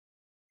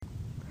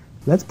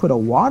Let's put a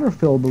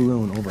water-filled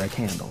balloon over a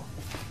candle.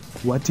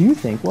 What do you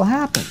think will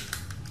happen?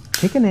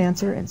 Pick an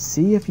answer and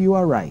see if you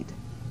are right.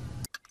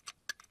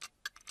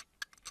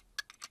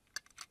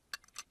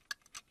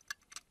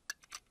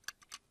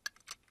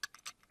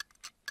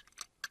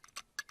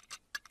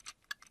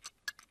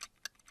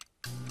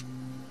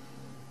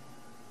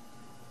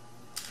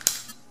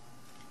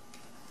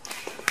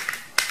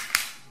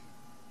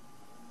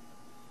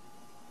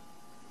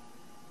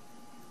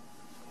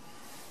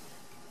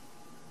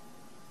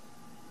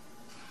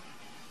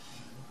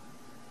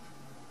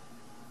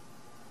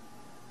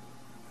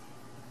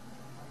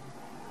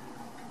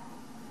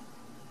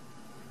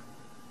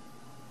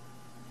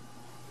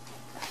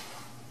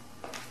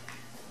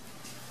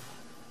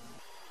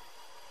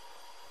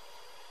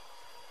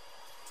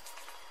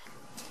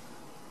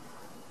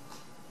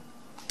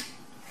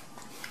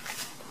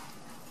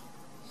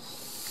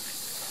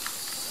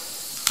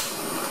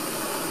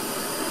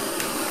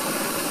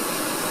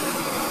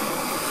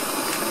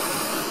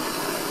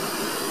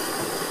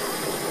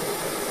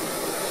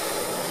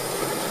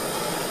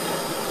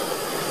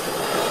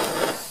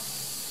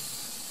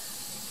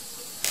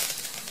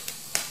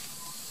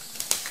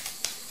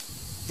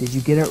 Did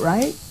you get it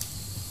right?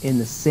 In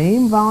the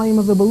same volume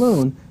of the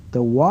balloon,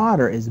 the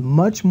water is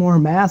much more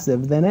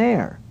massive than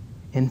air.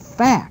 In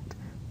fact,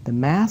 the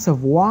mass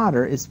of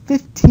water is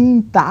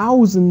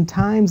 15,000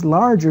 times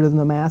larger than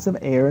the mass of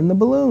air in the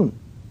balloon.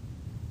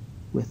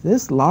 With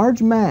this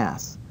large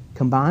mass,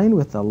 combined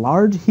with the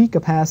large heat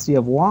capacity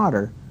of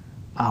water,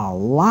 a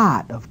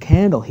lot of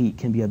candle heat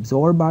can be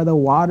absorbed by the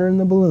water in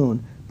the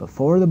balloon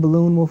before the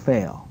balloon will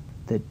fail.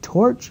 The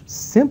torch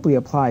simply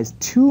applies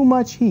too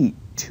much heat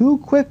too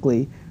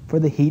quickly for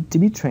the heat to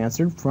be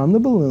transferred from the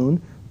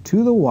balloon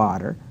to the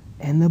water,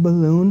 and the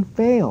balloon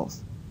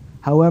fails.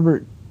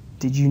 However,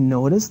 did you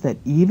notice that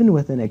even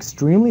with an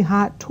extremely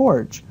hot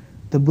torch,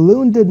 the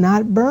balloon did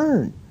not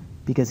burn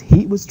because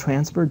heat was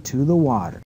transferred to the water?